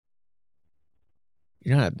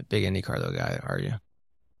You're not a big IndyCar though guy, are you?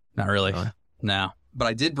 Not really. No. But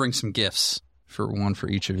I did bring some gifts for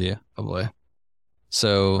each of you. Oh boy.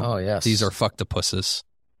 So yes. These are fucktopusses.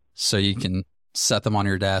 So you can set them on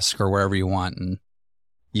your desk or wherever you want, and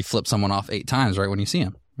you flip someone off 8 times right when you see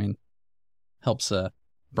them. I mean, helps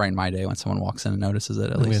brighten my day when someone walks in and notices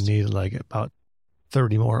it. I'm going to need like about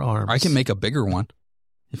 30 more arms. I can make a bigger one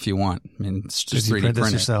if you want. I mean, it's just 3D print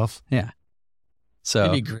print yourself. Yeah.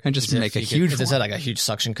 So and just make a huge one. Does it have like a huge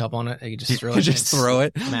suction cup on it? You just throw it. Just throw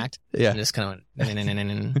it. Smacked. Yeah. And just kind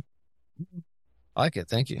of. I like it.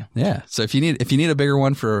 Thank you. Yeah. So if you need a bigger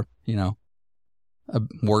one for, a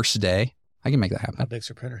worse day, I can make that happen. How big's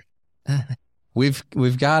your printer? We've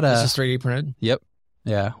got This is 3D printed? Yep.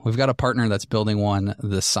 Yeah. We've got a partner that's building one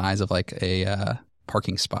the size of like a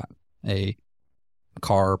parking spot, a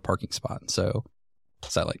car parking spot. So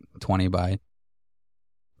it's at like 20 by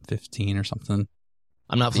 15 or something.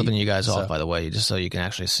 I'm not flipping you guys off, by the way, just so you can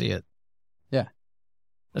actually see it. Yeah.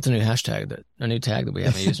 That's a new hashtag, a new tag that we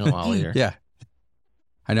haven't used in a while either. Yeah.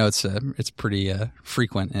 I know it's pretty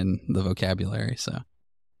frequent in the vocabulary, so.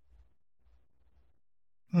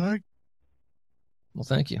 All right. Well,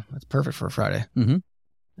 thank you. That's perfect for a Friday. Mm-hmm.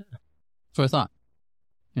 Yeah. That's what I thought.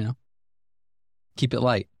 Keep it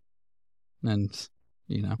light. And,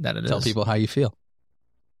 tell people how you feel.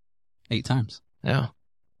 8 times. Yeah.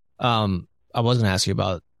 I was going to ask you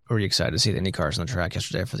about, were you excited to see the Indy cars on the track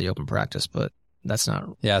yesterday for the open practice, but that's not.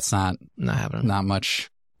 Yeah, it's not happening. Not much.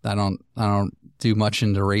 I don't do much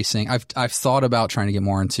into racing. I've thought about trying to get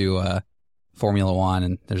more into Formula One,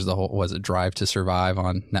 and there's the whole Drive to Survive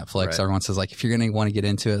on Netflix. Right. Everyone says like if you're going to want to get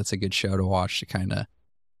into it, it's a good show to watch to kind of,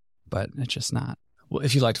 but it's just not. Well,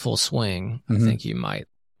 if you liked Full Swing, I think you might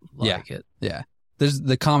like it. Yeah. There's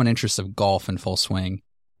the common interest of golf and Full Swing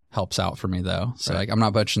helps out for me though. So like I'm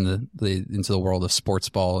not much into the world of sports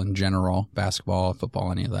ball in general, basketball,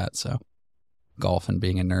 football, any of that. So golf and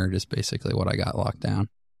being a nerd is basically what I got locked down.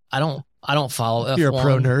 I don't follow F1. You're a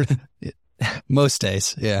pro nerd. Most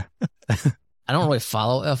days, yeah. I don't really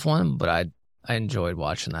follow F1, but I enjoyed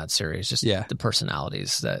watching that series. Just the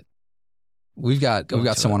personalities that we've got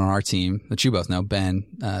someone on our team that you both know, Ben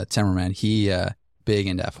Timmerman. He big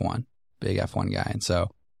into F1, big F1 guy, and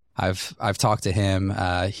so I've talked to him.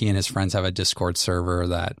 He and his friends have a Discord server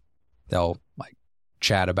that they'll like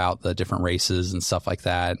chat about the different races and stuff like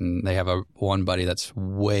that. And they have one buddy that's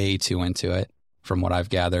way too into it, from what I've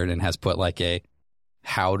gathered, and has put like a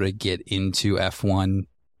how to get into F1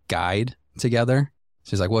 guide together.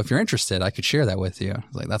 So he's like, well, if you're interested, I could share that with you. I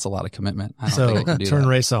was like, that's a lot of commitment. I don't think I can do turn that.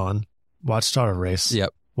 race on, watch start of race. Yep.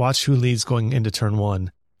 Watch who leads going into turn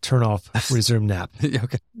 1, turn off, resume nap.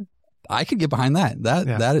 Okay. I could get behind that.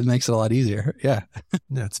 That makes it a lot easier. Yeah.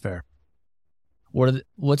 That's fair.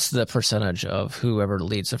 What's the percentage of whoever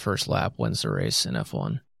leads the first lap wins the race in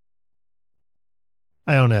F1?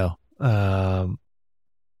 I don't know.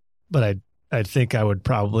 But I think I would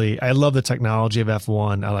probably, I love the technology of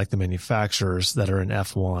F1. I like the manufacturers that are in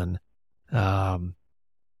F1.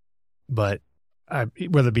 But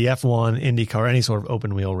whether it be F1, IndyCar, any sort of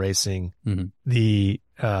open wheel racing, the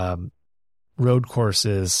road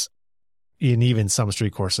courses and even some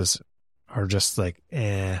street courses are just like,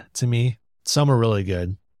 to me. Some are really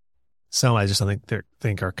good. Some I just don't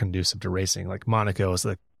think are conducive to racing. Like Monaco is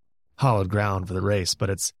the hollowed ground for the race, but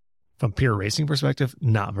it's from pure racing perspective,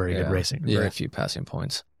 not very good racing. Very few passing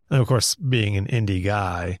points. And of course, being an Indy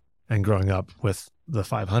guy and growing up with the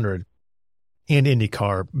 500 and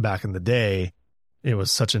IndyCar back in the day, it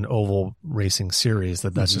was such an oval racing series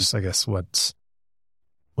that's just, I guess,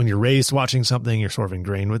 when you're raised watching something, you're sort of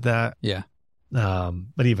ingrained with that. Yeah.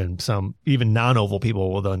 But even non-oval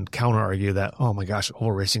people will then counter argue that, oh my gosh,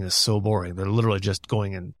 oval racing is so boring. They're literally just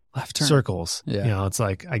going in left turn circles. Yeah. It's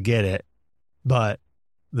like, I get it, but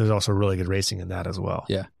there's also really good racing in that as well.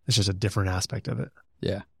 Yeah. It's just a different aspect of it.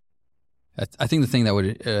 Yeah. I think the thing that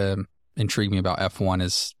would intrigue me about F1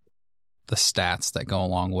 is the stats that go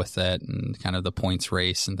along with it and kind of the points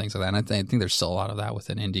race and things like that. And I think there's still a lot of that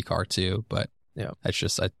within IndyCar too, but it's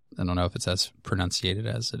just, I don't know if it's as pronunciated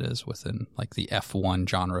as it is within like the F1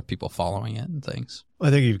 genre of people following it and things. I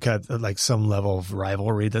think you've got like some level of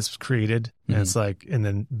rivalry that's created. And it's like, and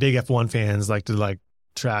then big F1 fans like to like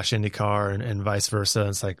trash IndyCar and vice versa.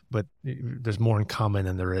 It's like, but there's more in common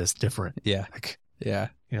than there is different. Yeah. Like,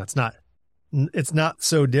 it's not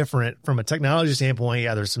so different from a technology standpoint.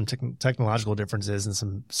 Yeah, there's some technological differences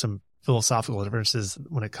and some philosophical differences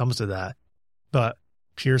when it comes to that. But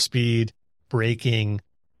pure speed, braking,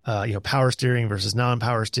 power steering versus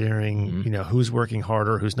non-power steering, who's working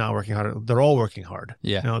harder, who's not working harder. They're all working hard.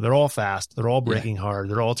 Yeah. They're all fast. They're all braking hard.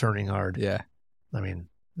 They're all turning hard. Yeah. I mean,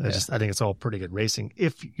 I think it's all pretty good racing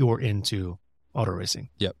if you're into auto racing.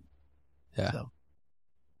 Yep. Yeah. So.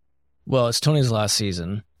 Well, it's Tony's last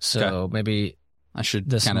season, so maybe I should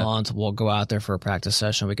this month we'll go out there for a practice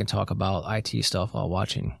session. We can talk about IT stuff while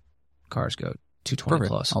watching cars go 220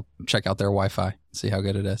 plus. I'll check out their Wi-Fi, see how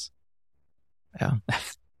good it is. Yeah.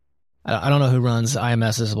 I don't know who runs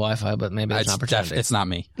IMS's Wi-Fi, but maybe it's an opportunity. It's not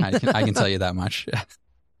me. I can tell you that much.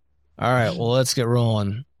 All right. Well, let's get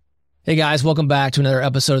rolling. Hey, guys. Welcome back to another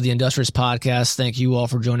episode of the Industrious Podcast. Thank you all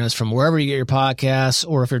for joining us from wherever you get your podcasts,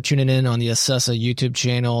 or if you're tuning in on the Assessa YouTube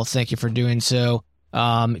channel, thank you for doing so.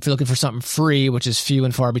 If you're looking for something free, which is few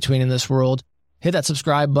and far between in this world, hit that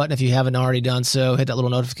subscribe button if you haven't already done so. Hit that little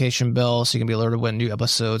notification bell so you can be alerted when new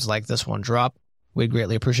episodes like this one drop. We'd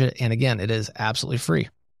greatly appreciate it. And again, it is absolutely free.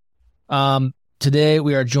 Today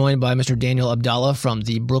we are joined by Mr. Daniel Abdallah from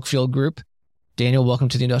the Brookfield Group. Daniel, welcome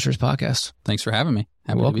to the Industrious Podcast. Thanks for having me.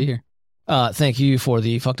 Happy to be here. Thank you for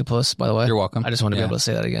the fucktopus, by the way. You're welcome. I just want to be able to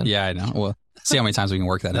say that again. Yeah, I know. Well, see how many times we can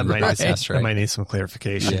work that into the podcast, right? That might need some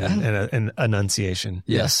clarification and enunciation.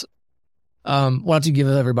 Yes. Why don't you give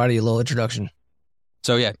everybody a little introduction?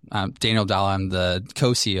 So Daniel Abdallah, I'm the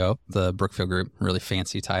co-CEO of the Brookfield Group. Really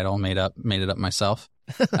fancy title, made it up myself.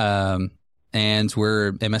 And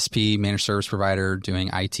we're MSP, managed service provider, doing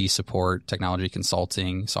IT support, technology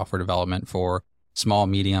consulting, software development for small,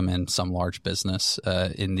 medium, and some large business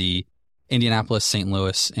in the Indianapolis, St.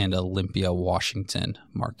 Louis, and Olympia, Washington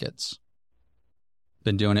markets.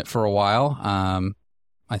 Been doing it for a while.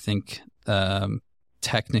 I think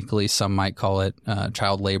technically some might call it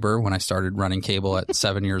child labor when I started running cable at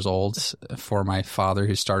 7 years old for my father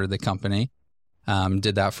who started the company.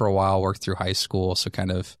 Did that for a while, worked through high school, so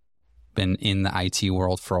kind of been in the IT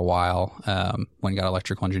world for a while. Went and got an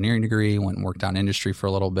electrical engineering degree, went and worked out in industry for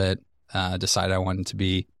a little bit, decided I wanted to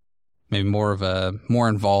be maybe more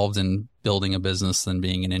involved in building a business than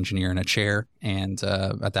being an engineer in a chair. And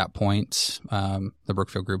at that point, the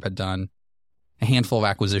Brookfield Group had done a handful of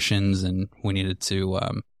acquisitions, and we needed to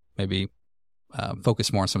maybe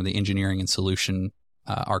focus more on some of the engineering and solution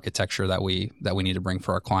architecture that we need to bring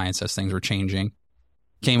for our clients as things were changing.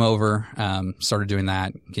 Came over, started doing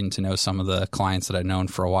that, getting to know some of the clients that I'd known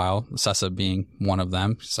for a while, Assessa being one of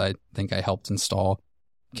them, because I think I helped install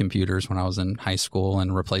computers when I was in high school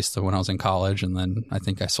and replaced them when I was in college. And then I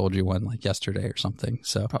think I sold you one like yesterday or something.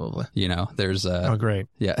 So probably, there's oh, great.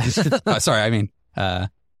 Yeah. Sorry.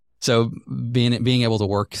 So being able to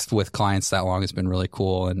work with clients that long has been really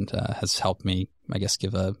cool and has helped me, I guess,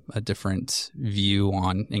 give a different view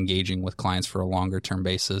on engaging with clients for a longer term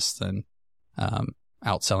basis than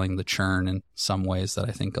outselling the churn in some ways that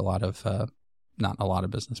I think not a lot of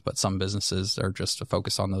business, but some businesses are just to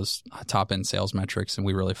focus on those top end sales metrics. And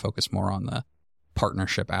we really focus more on the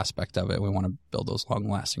partnership aspect of it. We want to build those long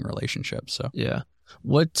lasting relationships. So, yeah.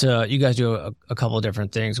 What you guys do a couple of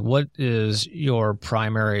different things. What is your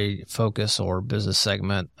primary focus or business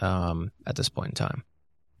segment at this point in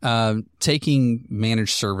time? Taking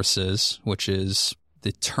managed services, which is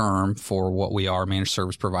the term for what we are, managed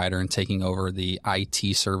service provider, and taking over the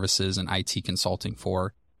IT services and IT consulting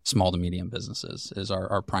for small to medium businesses is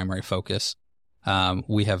our primary focus.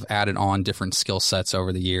 We have added on different skill sets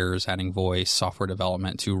over the years, adding voice, software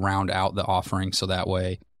development to round out the offering so that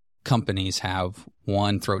way companies have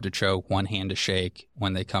one throat to choke, one hand to shake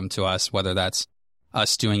when they come to us, whether that's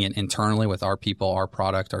us doing it internally with our people, our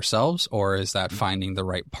product ourselves, or is that finding the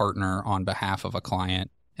right partner on behalf of a client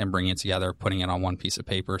and bringing it together, putting it on one piece of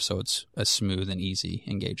paper so it's a smooth and easy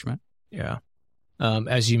engagement. Yeah.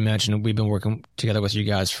 As you mentioned, we've been working together with you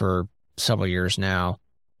guys for several years now.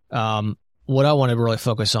 What I wanted to really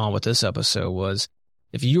focus on with this episode was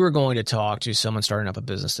if you were going to talk to someone starting up a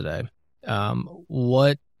business today,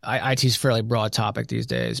 IT is a fairly broad topic these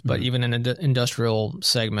days, but even in an industrial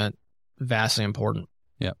segment, vastly important.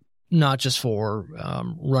 Yeah. Not just for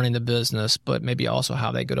running the business, but maybe also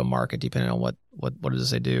how they go to market, depending on what it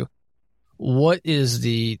is they do. What is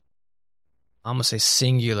the, I'm going to say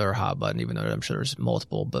singular hot button, even though I'm sure there's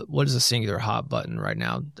multiple, but what is the singular hot button right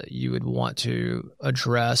now that you would want to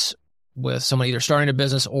address with someone either starting a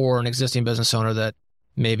business or an existing business owner that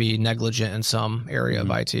may be negligent in some area of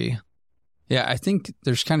IT? Yeah, I think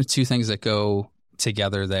there's kind of two things that go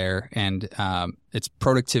together there, and it's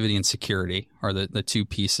productivity and security are the two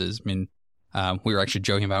pieces. I mean, we were actually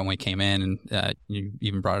joking about it when we came in, and you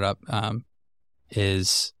even brought it up,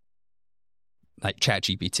 is like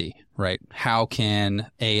ChatGPT, right? How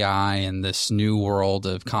can AI and this new world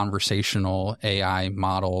of conversational AI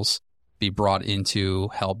models be brought into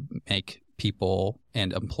help make people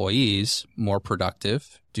and employees more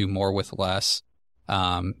productive, do more with less,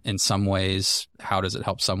 In some ways, how does it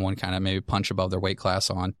help someone kind of maybe punch above their weight class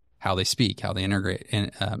on how they speak, how they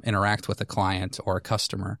interact with a client or a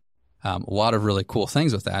customer? A lot of really cool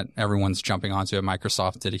things with that. Everyone's jumping onto it.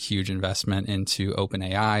 Microsoft did a huge investment into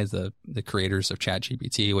OpenAI, the creators of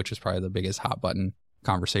ChatGPT, which is probably the biggest hot button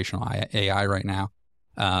conversational AI right now.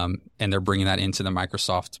 And they're bringing that into the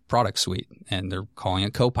Microsoft product suite, and they're calling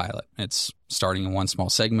it Copilot. It's starting in one small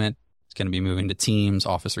segment. It's going to be moving to Teams,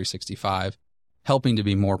 Office 365, helping to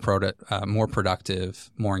be more productive,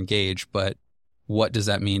 more engaged. But what does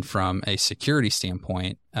that mean from a security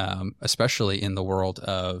standpoint, especially in the world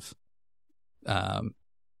of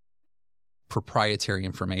proprietary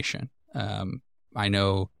information? I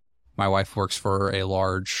know my wife works for a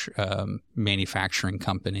large manufacturing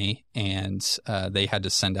company, and they had to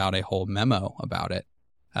send out a whole memo about it,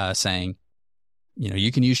 saying,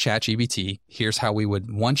 you can use ChatGPT. Here's how we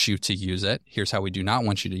would want you to use it. Here's how we do not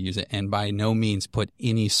want you to use it. And by no means put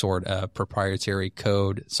any sort of proprietary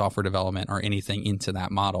code, software development, or anything into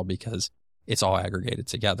that model, because it's all aggregated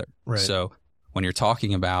together. Right. So when you're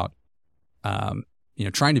talking about,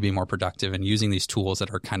 trying to be more productive and using these tools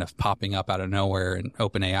that are kind of popping up out of nowhere, and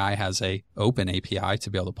OpenAI has a open API to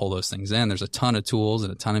be able to pull those things in. There's a ton of tools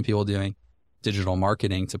and a ton of people doing digital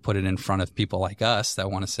marketing to put it in front of people like us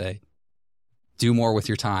that want to say, do more with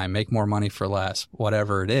your time, make more money for less,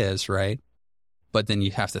 whatever it is, right? But then you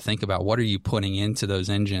have to think about, what are you putting into those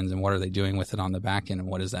engines and what are they doing with it on the back end, and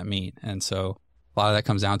what does that mean? And so a lot of that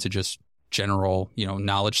comes down to just general,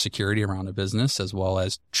 knowledge security around a business, as well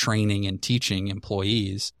as training and teaching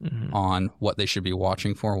employees on what they should be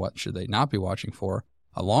watching for, what should they not be watching for,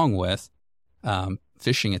 along with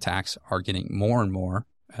phishing attacks are getting more and more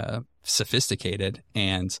sophisticated.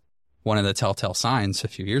 And one of the telltale signs a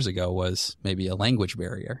few years ago was maybe a language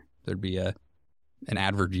barrier. There'd be an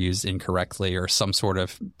adverb used incorrectly, or some sort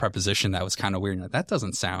of preposition that was kind of weird. That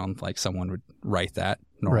doesn't sound like someone would write that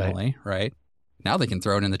normally, right? Now they can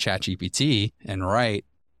throw it in the ChatGPT and write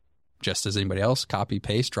just as anybody else, copy,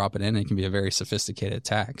 paste, drop it in, and it can be a very sophisticated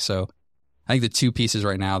attack. So I think the two pieces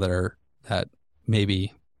right now that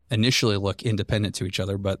maybe initially look independent to each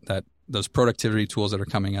other, but that those productivity tools that are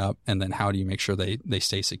coming up, and then how do you make sure they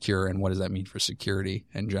stay secure, and what does that mean for security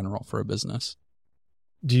in general for a business?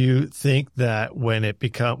 Do you think that when it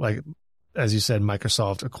becomes, like, as you said,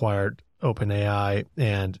 Microsoft acquired OpenAI,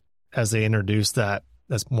 and as they introduced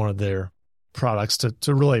that's one of their products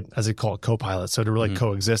to really, as they call it, Copilot, so to really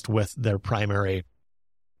coexist with their primary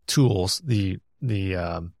tools, the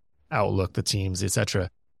Outlook, the Teams, etc.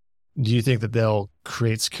 Do you think that they'll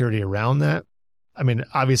create security around that? I mean,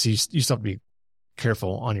 obviously, you still have to be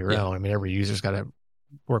careful on your own. I mean, every user's got to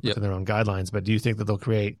work within their own guidelines. But do you think that they'll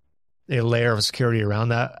create a layer of security around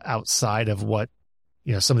that outside of what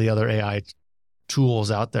some of the other AI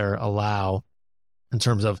tools out there allow, in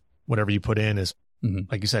terms of whatever you put in is,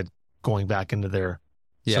 like you said, going back into their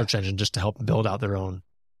search engine just to help build out their own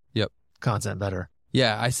content better?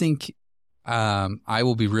 Yeah, I think I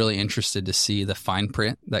will be really interested to see the fine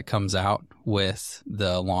print that comes out with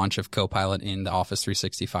the launch of Copilot in the Office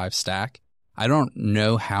 365 stack. I don't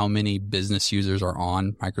know how many business users are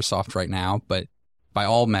on Microsoft right now, but by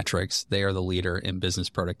all metrics, they are the leader in business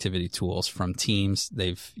productivity tools. From Teams,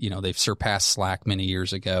 they've surpassed Slack many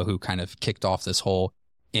years ago, who kind of kicked off this whole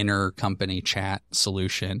inter-company chat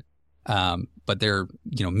solution. But there are,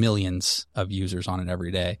 millions of users on it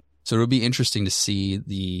every day. So it'll be interesting to see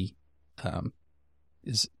the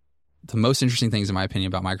most interesting things, in my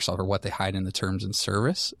opinion, about Microsoft are what they hide in the terms and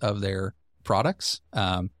service of their products.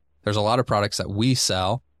 There's a lot of products that we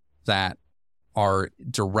sell that are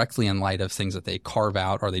directly in light of things that they carve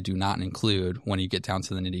out or they do not include when you get down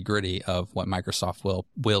to the nitty gritty of what Microsoft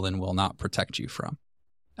will and will not protect you from.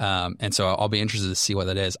 And so I'll be interested to see what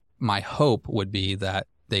that is. My hope would be that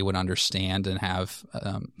they would understand and have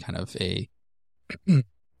kind of a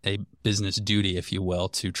business duty, if you will,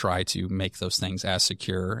 to try to make those things as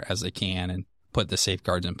secure as they can and put the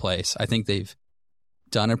safeguards in place. I think they've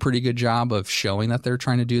done a pretty good job of showing that they're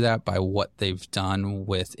trying to do that by what they've done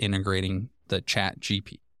with integrating the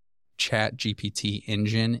ChatGPT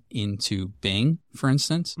engine into Bing, for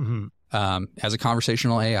instance, as a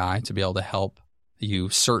conversational AI to be able to help you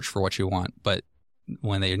search for what you want. But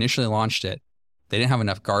when they initially launched it, they didn't have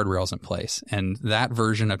enough guardrails in place. And that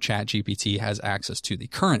version of ChatGPT has access to the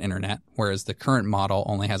current internet, whereas the current model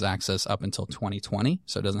only has access up until 2020.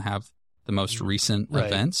 So it doesn't have the most recent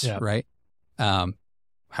events, right?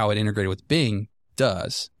 How it integrated with Bing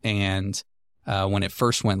does. And when it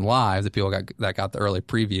first went live, the people that got the early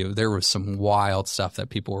preview, there was some wild stuff that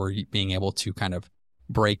people were being able to kind of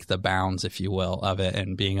break the bounds, if you will, of it,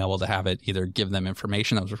 and being able to have it either give them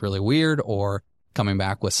information that was really weird or coming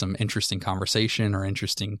back with some interesting conversation or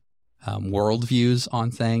interesting worldviews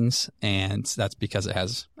on things. And that's because it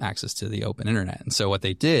has access to the open internet. And so what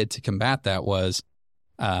they did to combat that was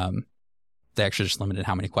they actually just limited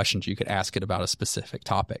how many questions you could ask it about a specific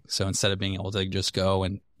topic. So instead of being able to just go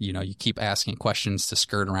and, you keep asking questions to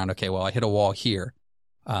skirt around, okay, well, I hit a wall here.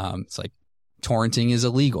 It's like torrenting is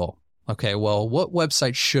illegal. Okay, well, what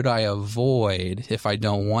website should I avoid if I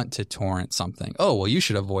don't want to torrent something? Oh, well, you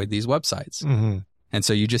should avoid these websites. Mm-hmm. And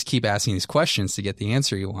so you just keep asking these questions to get the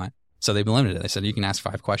answer you want. So they've limited it. They said you can ask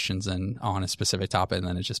 5 questions on a specific topic, and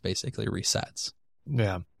then it just basically resets.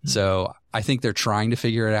 Yeah. So I think they're trying to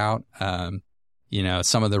figure it out.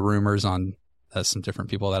 Some of the rumors on some different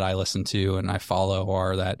people that I listen to and I follow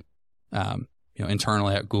are that,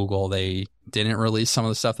 internally at Google, they didn't release some of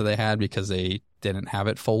the stuff that they had because they didn't have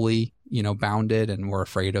it fully, bounded, and were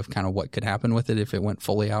afraid of kind of what could happen with it if it went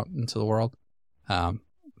fully out into the world.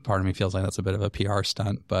 Part of me feels like that's a bit of a PR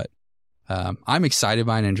stunt, but I'm excited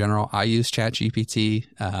by it in general. I use ChatGPT.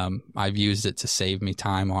 I've used it to save me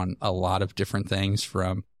time on a lot of different things,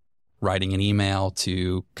 from writing an email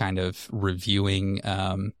to kind of reviewing.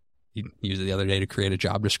 Used it the other day to create a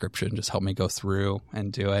job description, just help me go through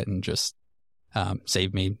and do it, and just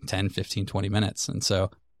save me 10, 15, 20 minutes. And so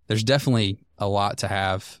there's definitely a lot to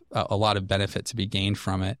have, a lot of benefit to be gained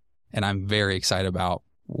from it. And I'm very excited about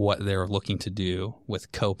what they're looking to do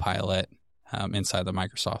with Copilot inside the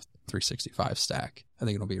Microsoft 365 stack. I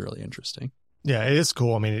think it'll be really interesting. Yeah, it is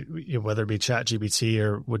cool. I mean, whether it be ChatGPT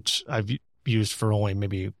or which I've used for only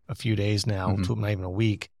maybe a few days now, to not even a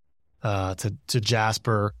week, to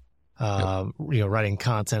Jasper, writing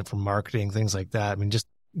content for marketing, things like that. I mean, just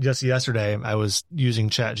yesterday, I was using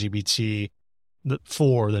ChatGPT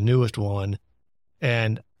for the newest one,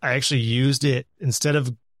 and I actually used it instead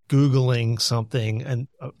of Googling something and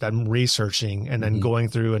that I'm researching and then going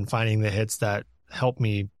through and finding the hits that help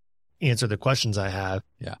me answer the questions I have.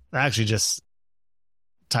 Yeah. I actually just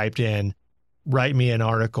typed in, write me an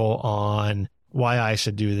article on why I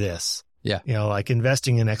should do this. Yeah. Like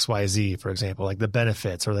investing in XYZ, for example, like the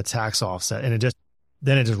benefits or the tax offset. And it just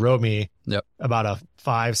wrote me about a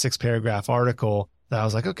 5-6 paragraph article that I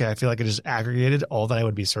was like, okay, I feel like it just aggregated all that I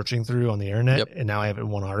would be searching through on the internet. Yep. And now I have it in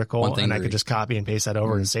one article, and I could just copy and paste that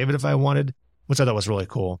over and save it if I wanted, which I thought was really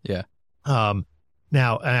cool. Yeah.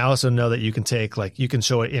 Now, and I also know that you can you can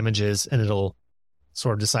show it images and it'll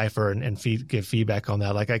sort of decipher and give feedback on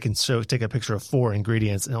that. Like I can take a picture of 4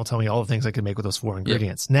 ingredients and it'll tell me all the things I can make with those 4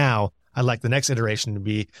 ingredients. Yep. Now, I'd like the next iteration to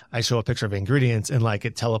be, I show a picture of ingredients and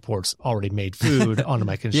it teleports already made food onto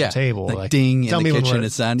my kitchen table. Like ding in the kitchen,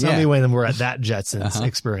 it's done. Tell me when we're at that Jetsons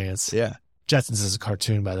experience. Yeah. Jetsons is a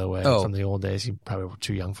cartoon, by the way, from the old days. You probably were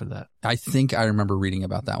too young for that. I think I remember reading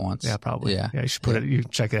about that once. Yeah, probably. Yeah. You should put you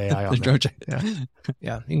check AI on that.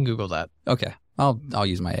 Yeah. You can Google that. Okay. I'll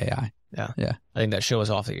use my AI. Yeah. Yeah. I think that show was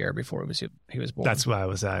off the air before he was born. That's what I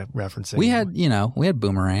was referencing. We had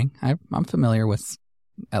Boomerang. I'm familiar with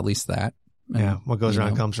at least that. Yeah. What goes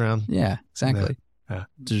around comes around. Yeah, exactly. Yeah.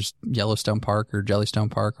 Just Yellowstone Park or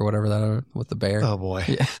Jellystone Park or whatever that with the bear. Oh boy.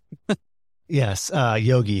 Yeah. Yes.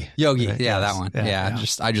 Yogi. Right? Yeah, yes. That one. Yeah.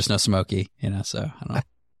 I just know Smokey, so I don't know.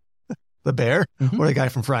 The bear or the guy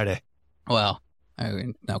from Friday? Well, I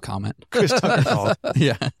mean, no comment. Chris Tucker called.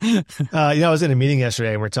 Yeah. I was in a meeting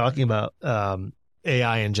yesterday and we're talking about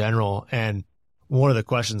AI in general, and one of the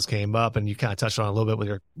questions came up, and you kind of touched on it a little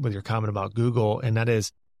bit with your comment about Google, and that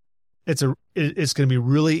is, it's going to be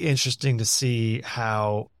really interesting to see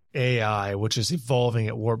how AI, which is evolving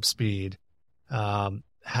at warp speed, where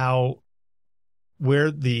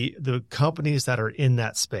the companies that are in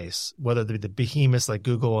that space, whether they be the behemoths like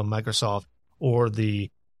Google and Microsoft, or I don't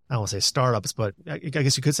want to say startups, but I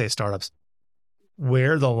guess you could say startups,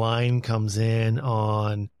 where the line comes in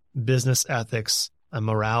on business ethics and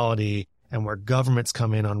morality, and where governments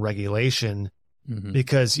come in on regulation.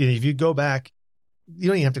 Because if you go back, you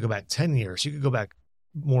don't even have to go back 10 years. You could go back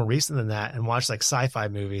more recent than that and watch like sci-fi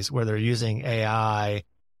movies where they're using AI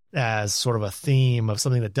as sort of a theme of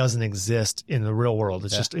something that doesn't exist in the real world.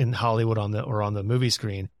 It's just in Hollywood on the movie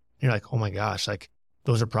screen. And you're like, oh my gosh, like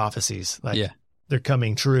those are prophecies. Like they're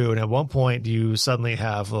coming true. And at one point you suddenly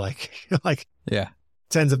have like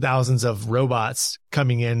tens of thousands of robots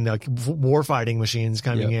coming in, like war fighting machines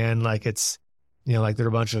coming in. Like it's, like they're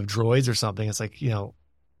a bunch of droids or something. It's like,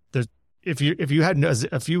 there's, if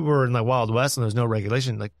you were in the Wild West and there's no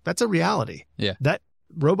regulation, like that's a reality. Yeah. That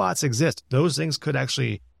robots exist. Those things could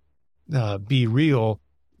actually be real.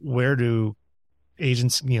 Where do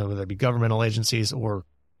agents, whether it be governmental agencies or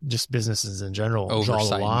just businesses in general, draw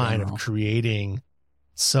the line of creating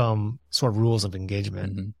some sort of rules of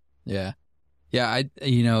engagement? Yeah. Yeah.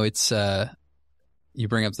 It's, you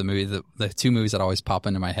bring up the movie, the two movies that always pop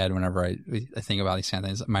into my head whenever I think about these kind of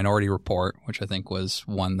things. Minority Report, which I think was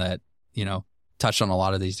one that, touched on a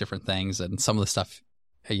lot of these different things, and some of the stuff,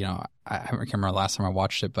 I can't remember last time I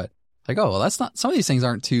watched it, but like, oh, well, that's not, some of these things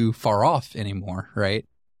aren't too far off anymore. Right.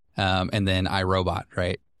 And then iRobot,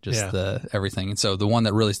 right. Just everything. And so the one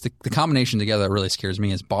that really, the combination together that really scares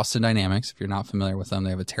me is Boston Dynamics. If you're not familiar with them, they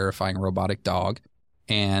have a terrifying robotic dog,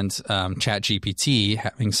 and ChatGPT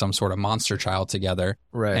having some sort of monster child together,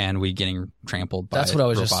 right? And we getting trampled by That's what I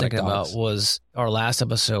was just thinking dogs. about was our last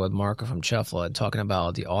episode with Marco from Chefla talking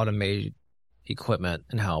about the automated equipment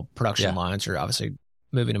and how production lines are obviously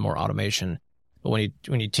moving to more automation. But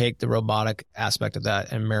when you take the robotic aspect of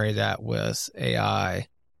that and marry that with AI,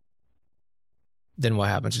 then what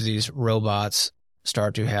happens is these robots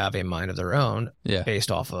start to have a mind of their own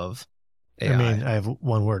based off of AI. I mean, I have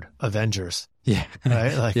one word: Avengers. Yeah.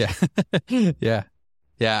 Right. Like, yeah.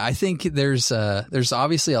 I think there's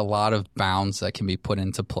obviously a lot of bounds that can be put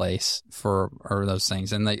into place for those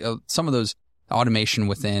things, and some of those automation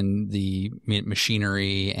within the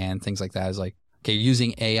machinery and things like that is like, okay,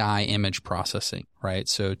 using AI image processing, right?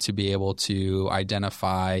 So to be able to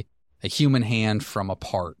identify a human hand from a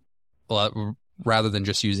part, rather than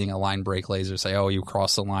just using a line break laser, say, oh, you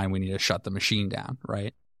crossed the line, we need to shut the machine down,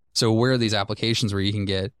 right? So where are these applications where you can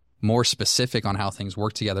get more specific on how things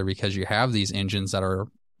work together because you have these engines that are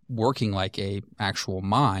working like a actual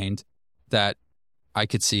mind, that I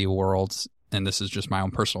could see worlds, and this is just my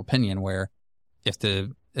own personal opinion, where if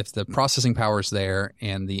the processing power is there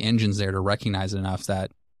and the engine's there to recognize enough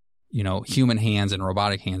that, human hands and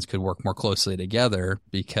robotic hands could work more closely together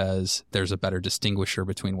because there's a better distinguisher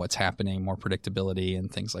between what's happening, more predictability and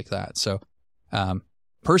things like that. So,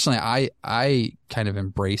 personally, I kind of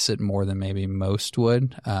embrace it more than maybe most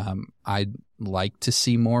would. I'd like to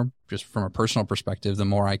see more, just from a personal perspective. The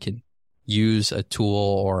more I can use a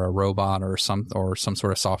tool or a robot or some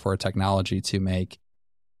sort of software technology to make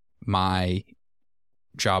my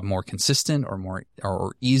job more consistent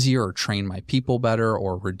or easier, or train my people better,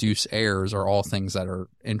 or reduce errors, are all things that are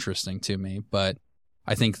interesting to me. But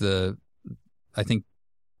I think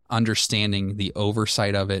understanding the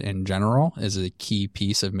oversight of it in general is a key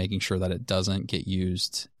piece of making sure that it doesn't get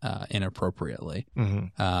used inappropriately.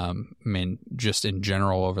 Mm-hmm. I mean, just in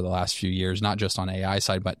general over the last few years, not just on AI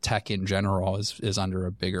side, but tech in general is under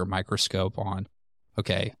a bigger microscope on,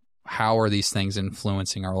 okay, how are these things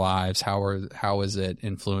influencing our lives? How is it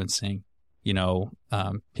influencing,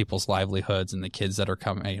 people's livelihoods and the kids that are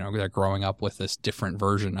coming, they're growing up with this different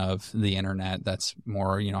version of the internet that's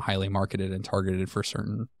more, highly marketed and targeted for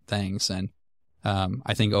certain things. And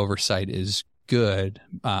I think oversight is good,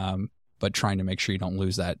 but trying to make sure you don't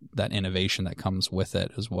lose that innovation that comes with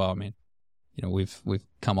it as well. I mean, we've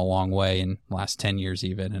come a long way in the last 10 years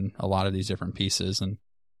even, in a lot of these different pieces, and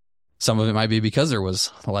some of it might be because there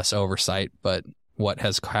was less oversight, but what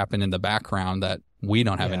has happened in the background that we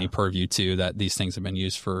don't have any purview to, that these things have been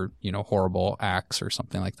used for, horrible acts or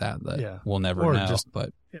something like that we'll never know.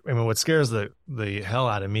 But I mean, what scares the hell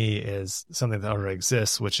out of me is something that already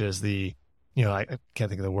exists, which is I can't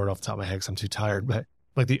think of the word off the top of my head because I'm too tired, but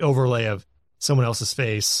like the overlay of someone else's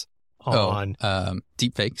face on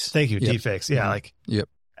deepfakes. Thank you. Yep. Deepfakes. Yeah. Like, yep.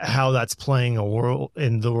 How that's playing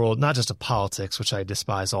in the world, not just of politics, which I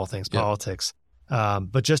despise all things politics,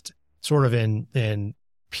 but just sort of in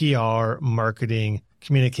PR, marketing,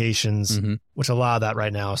 communications, which a lot of that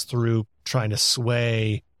right now is through trying to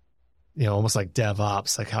sway, almost like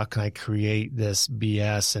DevOps. Like, how can I create this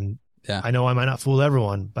BS? And I know I might not fool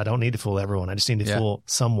everyone, but I don't need to fool everyone. I just need to fool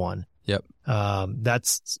someone. Yep.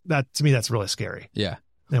 That to me, that's really scary. Yeah.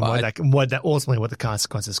 And what the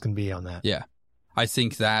consequences can be on that. Yeah. I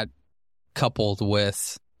think that coupled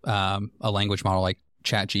with a language model like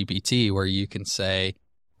ChatGPT, where you can say,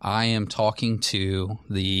 I am talking to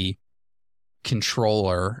the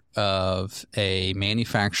controller of a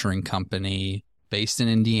manufacturing company based in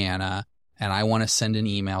Indiana, and I want to send an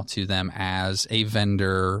email to them as a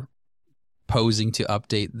vendor posing to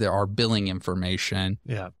update our billing information.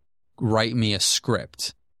 Yeah. Write me a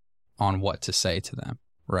script on what to say to them,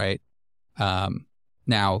 right?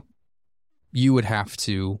 Now, you would have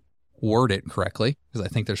to word it correctly, because I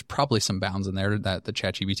think there's probably some bounds in there that the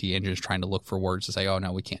ChatGPT engine is trying to look for words to say, oh,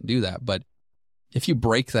 no, we can't do that. But if you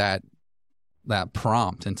break that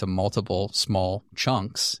prompt into multiple small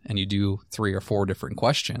chunks and you do 3 or 4 different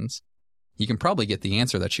questions, you can probably get the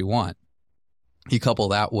answer that you want. You couple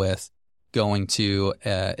that with going to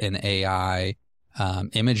an AI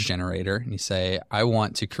image generator and you say, I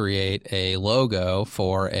want to create a logo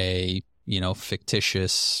for a,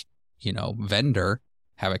 fictitious, vendor.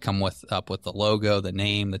 have it come up with the logo, the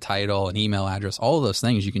name, the title, an email address, all of those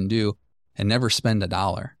things you can do and never spend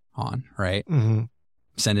 $1 on, right? Mm-hmm.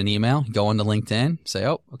 Send an email, go into LinkedIn, say,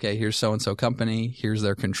 oh, okay, here's so-and-so company, here's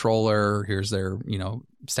their controller, here's their,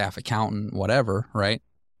 staff accountant, whatever, right?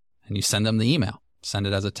 And you send them the email. Send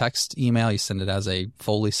it as a text email, you send it as a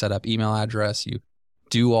fully set up email address. You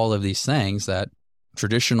do all of these things that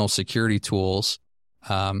traditional security tools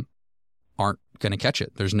aren't going to catch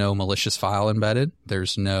it. There's no malicious file embedded.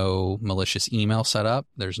 There's no malicious email set up.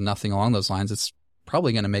 There's nothing along those lines. It's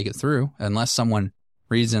probably going to make it through unless someone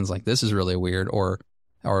reasons like this is really weird, or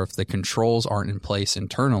if the controls aren't in place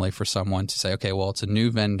internally for someone to say, okay, well, it's a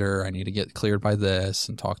new vendor. I need to get cleared by this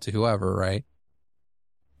and talk to whoever, right?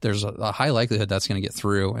 There's a high likelihood that's going to get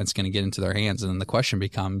through and it's going to get into their hands. And then the question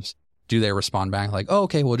becomes, do they respond back like, oh,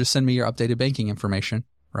 okay, well, just send me your updated banking information,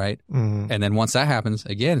 right? Mm-hmm. And then once that happens,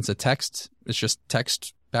 again, it's just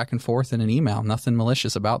text back and forth in an email, nothing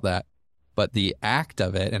malicious about that. But the act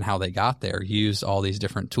of it and how they got there used all these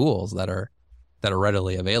different tools that are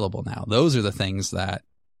readily available now. Those are the things that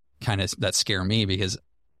that scare me, because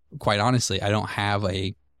quite honestly, I don't have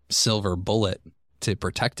a silver bullet to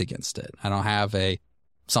protect against it. I don't have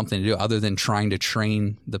something to do other than trying to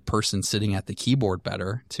train the person sitting at the keyboard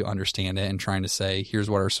better to understand it and trying to say, here's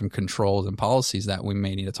what are some controls and policies that we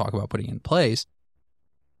may need to talk about putting in place.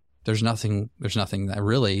 There's nothing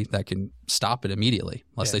that can stop it immediately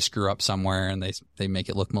unless they screw up somewhere and they make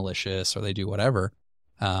it look malicious or they do whatever.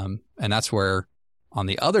 And that's where on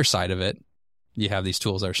the other side of it, you have these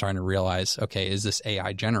tools that are starting to realize, okay, is this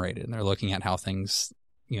AI generated? And they're looking at how things,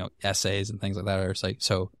 essays and things like that are like,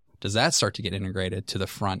 so does that start to get integrated to the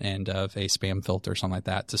front end of a spam filter or something like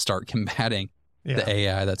that to start combating the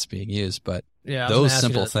AI that's being used? But those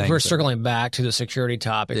simple things. We're circling back to the security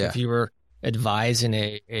topic. If you were advising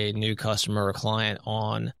a new customer or client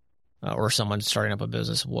on, or someone starting up a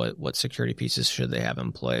business, what security pieces should they have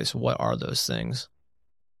in place? What are those things?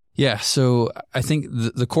 Yeah. So I think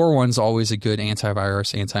the core one's always a good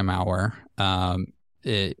antivirus, anti-malware.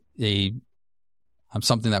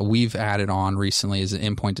 Something that we've added on recently is an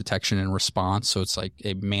endpoint detection and response. So it's like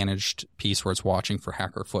a managed piece where it's watching for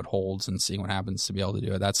hacker footholds and seeing what happens to be able to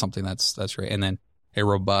do it. That's something that's great. And then a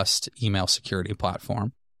robust email security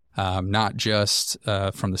platform, not just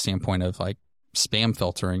from the standpoint of like spam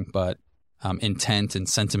filtering, but intent and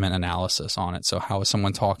sentiment analysis on it. So how is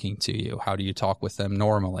someone talking to you? How do you talk with them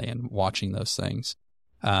normally, and watching those things?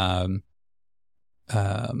 I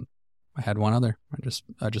had one other.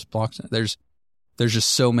 I just blocked it. There's just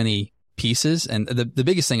so many pieces. And the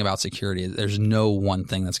biggest thing about security is there's no one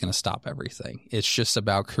thing that's going to stop everything. It's just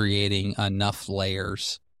about creating enough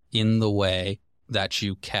layers in the way that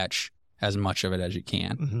you catch as much of it as you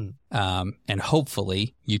can. Mm-hmm. And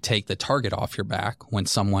hopefully you take the target off your back when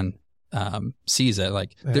someone sees it.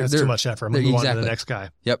 Like that's too much effort. I'm going to move on to the next guy.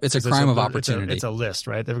 Yep. It's a crime of opportunity. It's a list,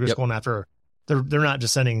 right? They're just going after, they're not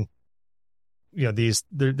just sending, these,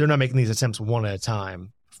 they're not making these attempts one at a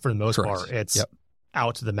time for the most part. It's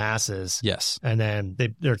out to the masses. Yes. And then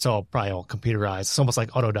it's probably all computerized. It's almost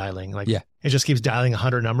like auto dialing. Like it just keeps dialing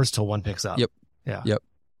 100 numbers till one picks up. Yep. Yeah. Yep.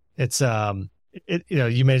 It's,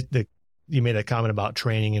 you made a comment about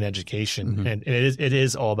training and education, mm-hmm. and it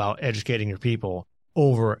is all about educating your people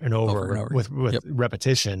over and over. With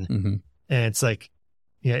repetition. Mm-hmm. And it's like,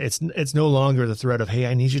 it's no longer the threat of, hey,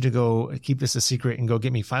 I need you to go keep this a secret and go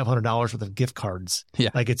get me $500 worth of gift cards.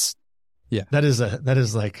 Yeah. Like that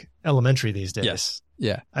is like elementary these days. Yes.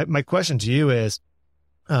 Yeah. My question to you is,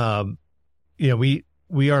 we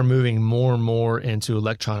are moving more and more into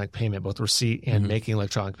electronic payment, both receipt and mm-hmm. making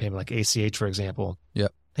electronic payment, like ACH, for example.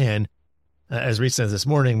 Yep. And as recent as this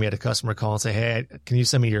morning, we had a customer call and say, hey, can you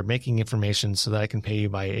send me your making information so that I can pay you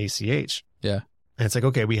by ACH? Yeah. And it's like,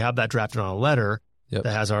 okay, we have that drafted on a letter that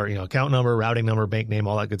has our, account number, routing number, bank name,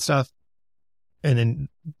 all that good stuff. And then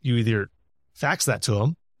you either fax that to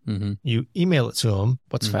them, mm-hmm. you email it to them.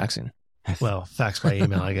 What's mm-hmm. faxing? Well, fax by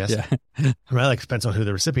email, I guess. Yeah. Right. Like depends on who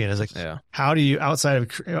the recipient is. Like, how do you,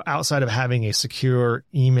 outside of having a secure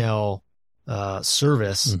email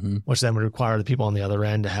service, mm-hmm. which then would require the people on the other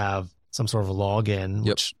end to have some sort of a login,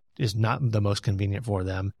 which is not the most convenient for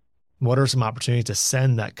them. What are some opportunities to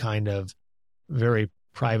send that kind of very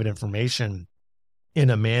private information in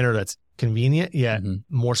a manner that's convenient, yet mm-hmm.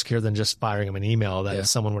 more secure than just firing them an email that if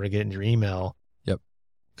someone were to get in your email,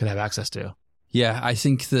 could have access to? Yeah. I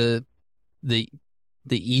think the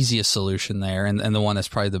easiest solution there, and the one that's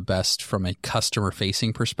probably the best from a customer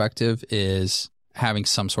facing perspective, is having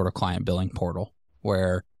some sort of client billing portal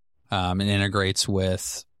where it integrates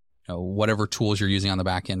with whatever tools you're using on the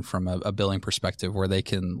back end from a billing perspective, where they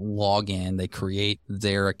can log in, they create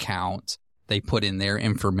their account, they put in their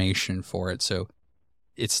information for it. So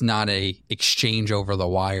it's not a exchange over the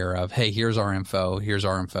wire of, hey, here's our info,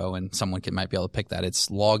 and someone might be able to pick that.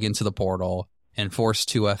 It's log into the portal, enforce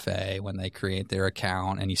 2FA when they create their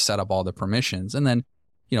account, and you set up all the permissions. And then,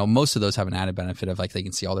 most of those have an added benefit of like they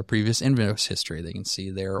can see all their previous invoice history, they can see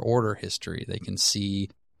their order history, they can see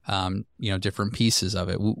different pieces of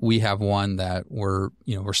it. We have one that we're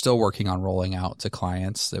still working on rolling out to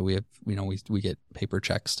clients that we have, we get paper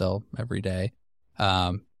checks still every day.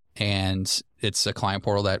 And it's a client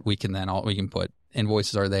portal that we can put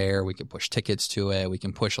invoices are there. We can push tickets to it. We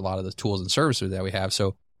can push a lot of the tools and services that we have.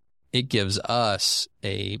 So it gives us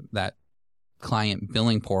that client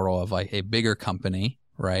billing portal of like a bigger company,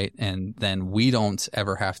 right? And then we don't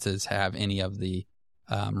ever have to have any of the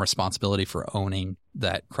responsibility for owning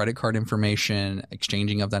that credit card information,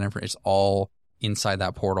 exchanging of that information. It's all inside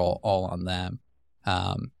that portal, all on them.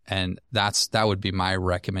 And that would be my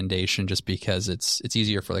recommendation, just because it's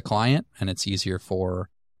easier for the client and it's easier for,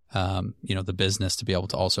 the business to be able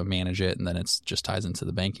to also manage it. And then it's just ties into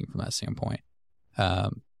the banking from that standpoint.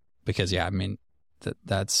 Because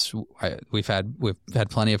we've had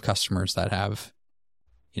plenty of customers that have,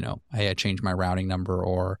 hey, I changed my routing number,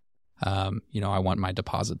 or, I want my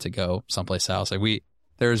deposit to go someplace else. Like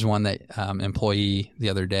there's one that, employee the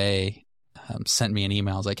other day, sent me an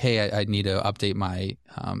email. It's like, hey, I need to update my,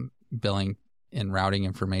 billing and routing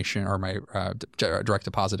information, or my, direct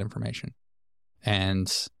deposit information.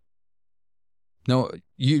 And no,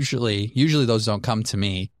 usually those don't come to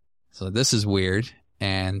me. So this is weird.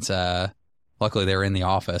 And, luckily they were in the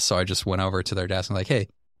office. So I just went over to their desk and like, hey,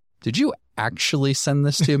 did you actually send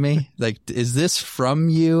this to me? Like, is this from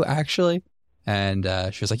you actually? And,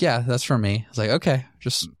 she was like, yeah, that's from me. I was like, okay,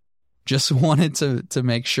 just wanted to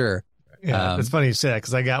make sure. Yeah. It's funny you say that,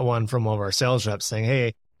 because I got one from one of our sales reps saying,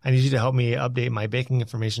 hey, I need you to help me update my banking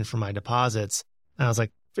information for my deposits. And I was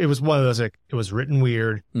like, it was one of those, like, it was written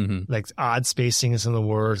weird, like odd spacing in some of the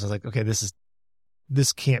words. I was like, okay,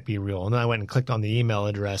 this can't be real. And then I went and clicked on the email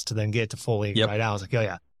address to then get it to fully write out. I was like, oh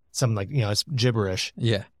yeah, something like, it's gibberish.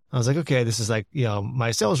 Yeah. I was like, okay, this is like,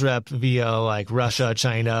 my sales rep via like Russia,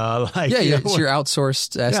 China. Like, it's your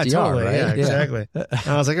outsourced SDR, yeah, totally, right? Yeah, exactly. And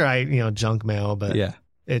I was like, all right, junk mail, but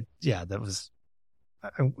it was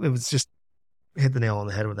just hit the nail on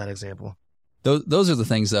the head with that example. Those are the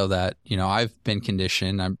things though that, I've been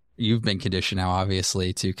conditioned. You've been conditioned now,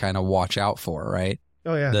 obviously, to kind of watch out for, right?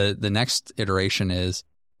 Oh yeah. The next iteration is,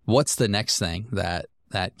 what's the next thing that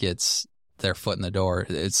gets their foot in the door?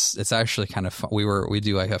 It's actually kind of fun. We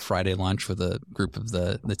do like a Friday lunch with a group of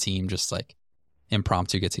the team, just like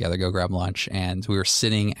impromptu get together, go grab lunch. And we were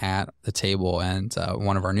sitting at the table, and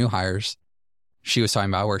one of our new hires, she was talking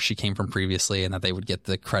about where she came from previously, and that they would get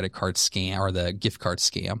the credit card scam or the gift card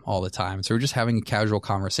scam all the time. So we're just having a casual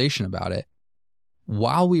conversation about it.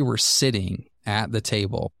 While we were sitting at the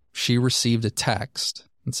table, she received a text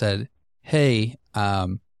and said, hey,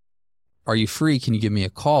 are you free? Can you give me a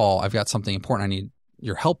call? I've got something important I need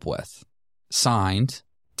your help with. Signed,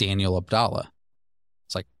 Daniel Abdallah.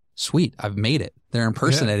 It's like, sweet, I've made it. They're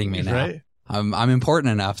impersonating me now. Right. I'm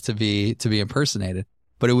important enough to be impersonated.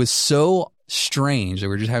 But it was so strange that we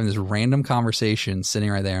were just having this random conversation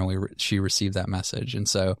sitting right there, and she received that message. And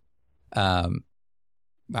so,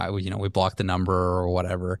 we blocked the number or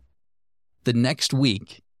whatever. The next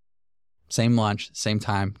week, same lunch, same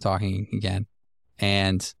time, talking again,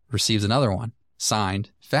 and receives another one,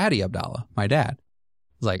 signed Fatty Abdallah, my dad. I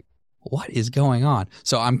was like, what is going on?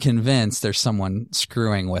 So I'm convinced there's someone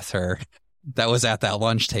screwing with her that was at that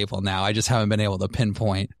lunch table now. I just haven't been able to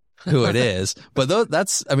pinpoint who it is. But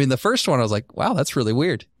the first one I was like, wow, that's really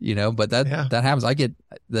weird, but that happens. I think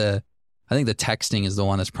the texting is the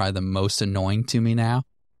one that's probably the most annoying to me now.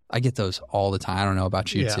 I get those all the time. I don't know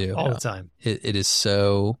about you too. All the time. It is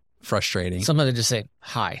so frustrating. Sometimes they just say,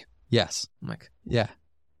 hi. Yes. I'm like, yeah.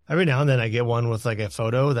 Every now and then I get one with like a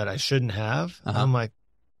photo that I shouldn't have. I'm like,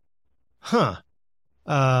 I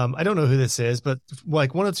don't know who this is, but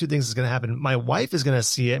like one of two things is going to happen. My wife is going to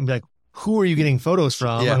see it and be like, who are you getting photos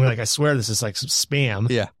from? Yeah. I'm like, I swear this is like spam.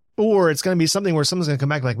 Yeah. Or it's going to be something where someone's going to come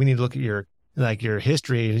back like, we need to look at your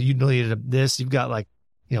history. You deleted this. You've got like,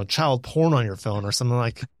 child porn on your phone or something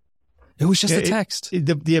like. It was just a text.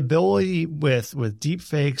 The ability with deep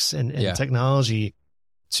fakes and technology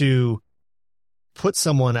to put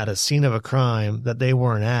someone at a scene of a crime that they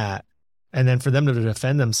weren't at, and then for them to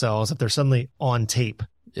defend themselves if they're suddenly on tape.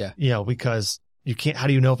 Yeah. Because you can't, how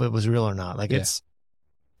do you know if it was real or not? Like it's,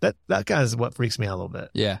 that guy is what freaks me out a little bit.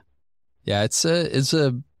 Yeah. Yeah.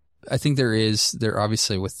 I think there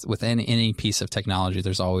obviously with any piece of technology,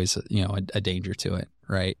 there's always, a danger to it.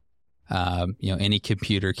 Right. Any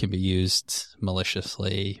computer can be used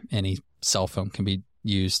maliciously. Any cell phone can be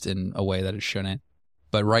used in a way that it shouldn't.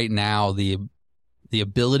 But right now, the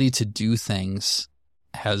ability to do things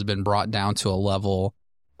has been brought down to a level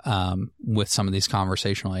with some of these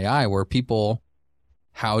conversational AI where people,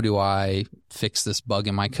 how do I fix this bug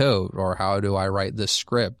in my code? Or how do I write this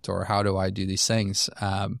script? Or how do I do these things?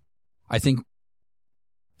 I think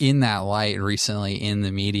in that light recently in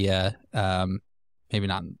the media, maybe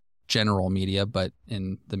not general media, but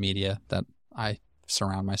in the media that I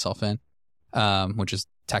surround myself in, which is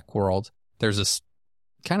tech world, there's this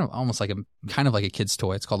kind of almost like a kid's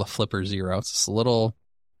toy. It's called a Flipper Zero. It's this little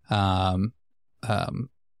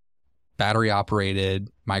battery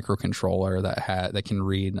operated microcontroller that can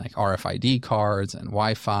read like RFID cards and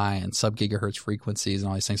Wi-Fi and sub-gigahertz frequencies and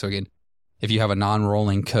all these things. So again, if you have a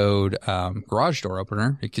non-rolling code garage door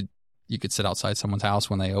opener, you could sit outside someone's house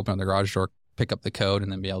when they open up the garage door, pick up the code,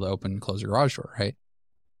 and then be able to open and close your garage door, right?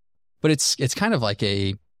 But it's kind of like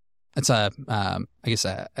a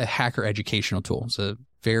hacker educational tool. It's a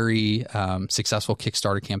very successful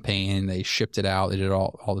Kickstarter campaign. They shipped it out. They did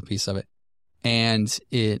all the piece of it. And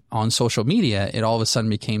it on social media, it all of a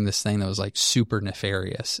sudden became this thing that was like super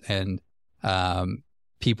nefarious. And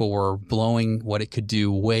people were blowing what it could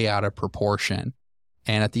do way out of proportion.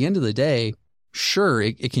 And at the end of the day, sure,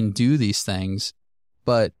 it can do these things,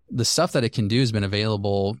 but the stuff that it can do has been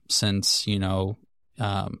available since,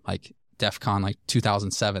 like DEF CON, like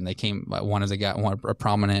 2007. They came, a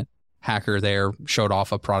prominent hacker there showed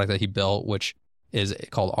off a product that he built, which is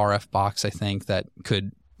called RF Box, I think, that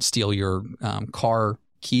could steal your car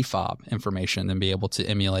key fob information and be able to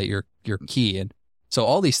emulate your key. And so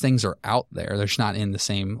all these things are out there. They're just not in the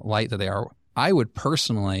same light that they are. I would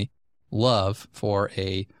personally love for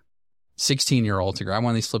a 16-year-old to grab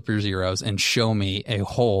one of these Flipper Zeros and show me a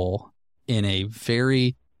hole in a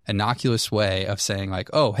very innocuous way of saying like,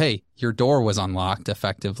 oh, hey, your door was unlocked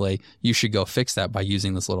effectively. You should go fix that by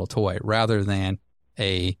using this little toy, rather than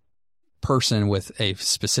a person with a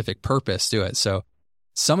specific purpose do it. So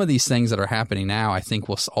some of these things that are happening now, I think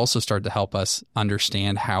will also start to help us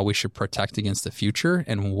understand how we should protect against the future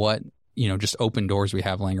and what, just open doors we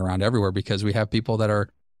have laying around everywhere, because we have people that are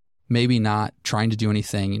maybe not trying to do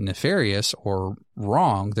anything nefarious or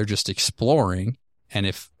wrong. They're just exploring.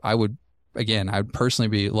 And I'd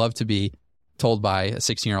personally love to be told by a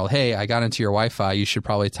 16-year-old, hey, I got into your Wi-Fi, you should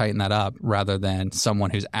probably tighten that up, rather than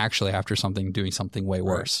someone who's actually after something, doing something way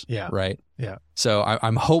worse. Right. Yeah. Right. Yeah. So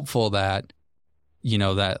I'm hopeful that,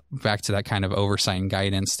 that back to that kind of oversight and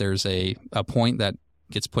guidance, there's a point that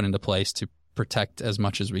gets put into place to protect as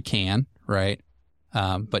much as we can. Right.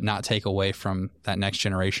 But not take away from that next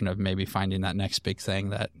generation of maybe finding that next big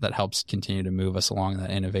thing that helps continue to move us along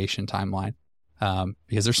that innovation timeline.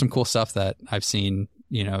 Because there's some cool stuff that I've seen,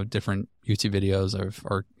 different YouTube videos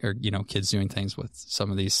or kids doing things with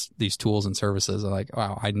some of these tools and services. I'm like,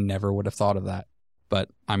 wow, I never would have thought of that, but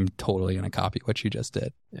I'm totally going to copy what you just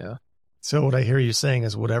did. Yeah. So what I hear you saying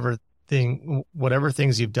is whatever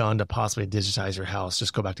things you've done to possibly digitize your house,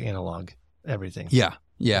 just go back to analog everything. Yeah.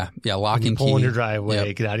 Yeah. Yeah. Lock and key. Pull in your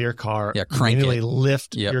driveway, Get out of your car. Yeah. Crank manually it.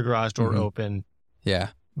 Lift your garage door open. Yeah.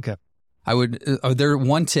 Okay. I would,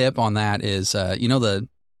 one tip on that is, the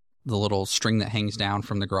little string that hangs down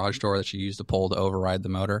from the garage door that you use to pull to override the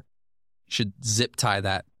motor, you should zip tie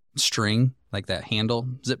that string, like that handle,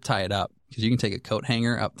 zip tie it up, because you can take a coat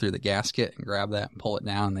hanger up through the gasket and grab that and pull it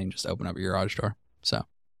down and then just open up your garage door. So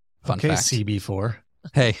fun fact. CB4.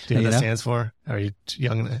 Hey, do you know what that stands for? Are you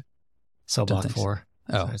young? Cell Block 4.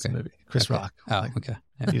 Oh, it's a movie. Chris Rock. Oh, okay.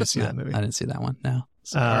 Yeah. You didn't see that movie? I didn't see that one. No.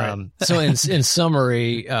 So, so in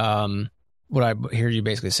summary, what I hear you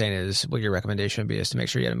basically saying is what your recommendation would be is to make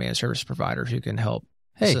sure you have a managed service provider who can help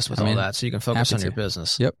assist with all that, so you can focus on your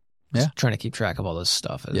business. Yep. Yeah. Just trying to keep track of all this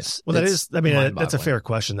stuff. Well, that's a fair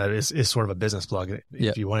question. That is sort of a business plug.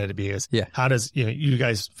 If you wanted to be, how does, you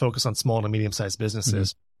guys focus on small to medium sized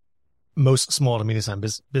businesses? Mm-hmm. Most small to medium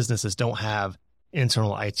sized businesses don't have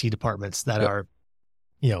internal IT departments that are,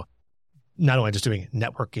 not only just doing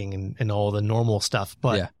networking and all the normal stuff,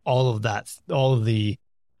 but all of the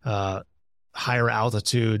higher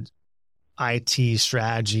altitude IT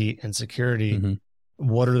strategy and security. Mm-hmm.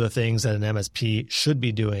 What are the things that an MSP should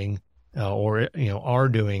be doing or are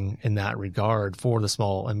doing in that regard for the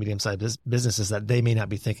small and medium-sized businesses that they may not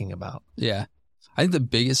be thinking about? Yeah. I think the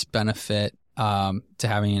biggest benefit to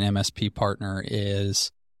having an MSP partner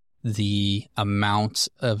is the amount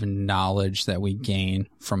of knowledge that we gain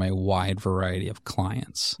from a wide variety of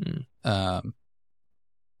clients.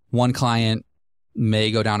 One client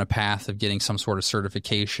may go down a path of getting some sort of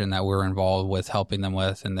certification that we're involved with helping them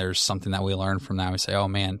with, and there's something that we learn from that. We say, oh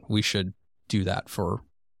man, we should do that for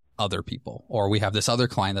other people. Or we have this other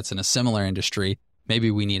client that's in a similar industry.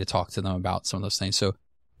 Maybe we need to talk to them about some of those things. So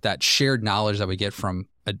that shared knowledge that we get from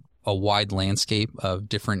a wide landscape of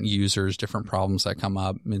different users, different problems that come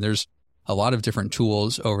up. I mean, there's a lot of different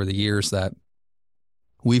tools over the years that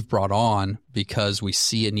we've brought on because we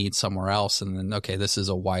see a need somewhere else. And then, okay, this is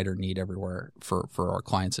a wider need everywhere for our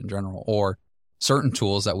clients in general, or certain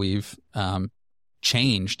tools that we've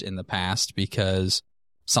changed in the past because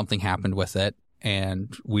something happened with it.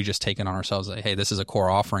 And we just take it on ourselves like, hey, this is a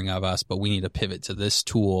core offering of us, but we need to pivot to this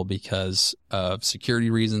tool because of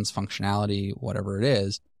security reasons, functionality, whatever it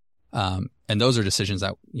is. And those are decisions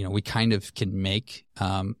that, we kind of can make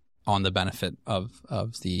on the benefit of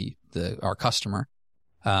our customer.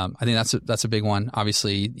 I think that's a big one.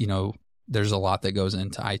 Obviously, there's a lot that goes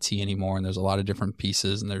into IT anymore, and there's a lot of different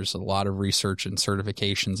pieces, and there's a lot of research and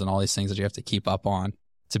certifications and all these things that you have to keep up on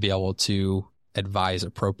to be able to advise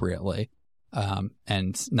appropriately.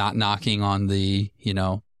 And not knocking on the,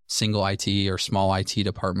 single IT or small IT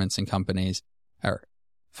departments and companies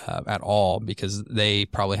at all, because they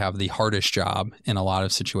probably have the hardest job in a lot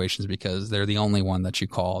of situations because they're the only one that you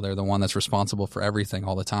call. They're the one that's responsible for everything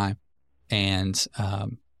all the time. And,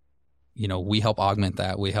 we help augment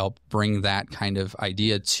that. We help bring that kind of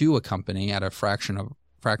idea to a company at a fractional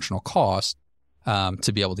cost,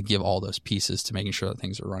 to be able to give all those pieces to making sure that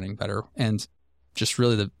things are running better. And just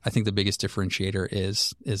really I think the biggest differentiator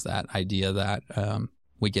is that idea that,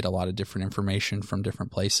 we get a lot of different information from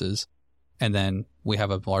different places. And then we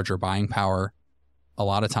have a larger buying power a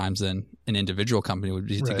lot of times than an individual company would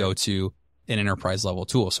be to go to an enterprise level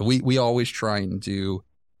tool. So we always try and do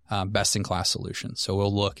best in class solutions. So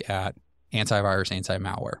we'll look at antivirus,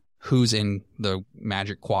 anti-malware, who's in the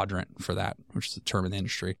magic quadrant for that, which is the term in the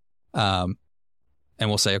industry. And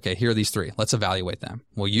we'll say, okay, here are these three. Let's evaluate them.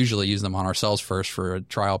 We'll usually use them on ourselves first for a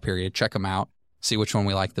trial period, check them out, see which one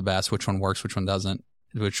we like the best, which one works, which one doesn't,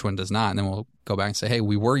 which one does not. And then we'll go back and say, hey,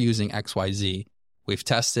 we were using XYZ. We've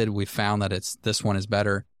tested. We've found that this one is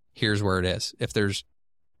better. Here's where it is. If there's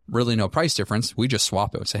really no price difference, we just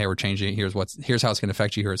swap it and say, hey, we're changing it. Here's how it's going to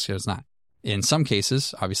affect you. Here's how it's not. In some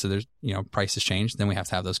cases, obviously there's, prices change. Then we have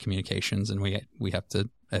to have those communications, and we have to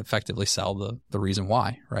effectively sell the reason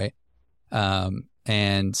why. Right.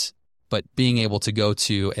 But being able to go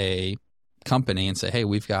to a company and say, hey,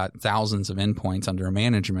 we've got thousands of endpoints under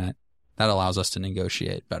management, that allows us to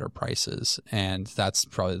negotiate better prices. And that's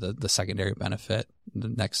probably the secondary benefit. The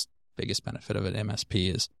next biggest benefit of an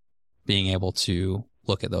MSP is being able to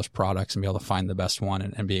look at those products and be able to find the best one,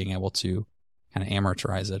 and being able to kind of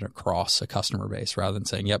amortize it across a customer base rather than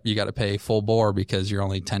saying, yep, you got to pay full bore because you're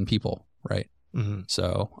only 10 people. Right. Mm-hmm.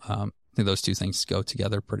 So I think those two things go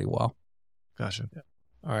together pretty well. Gotcha. Yeah.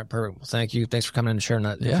 All right. Perfect. Well, thank you. Thanks for coming in and sharing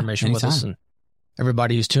that information anytime. with us, and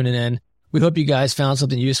everybody who's tuning in. We hope you guys found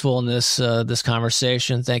something useful in this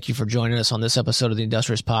conversation. Thank you for joining us on this episode of the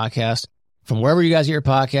Industrious Podcast. From wherever you guys get your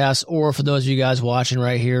podcasts, or for those of you guys watching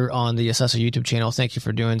right here on the Assessa YouTube channel, thank you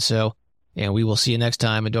for doing so. And we will see you next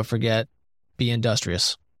time. And don't forget, be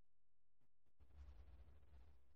industrious.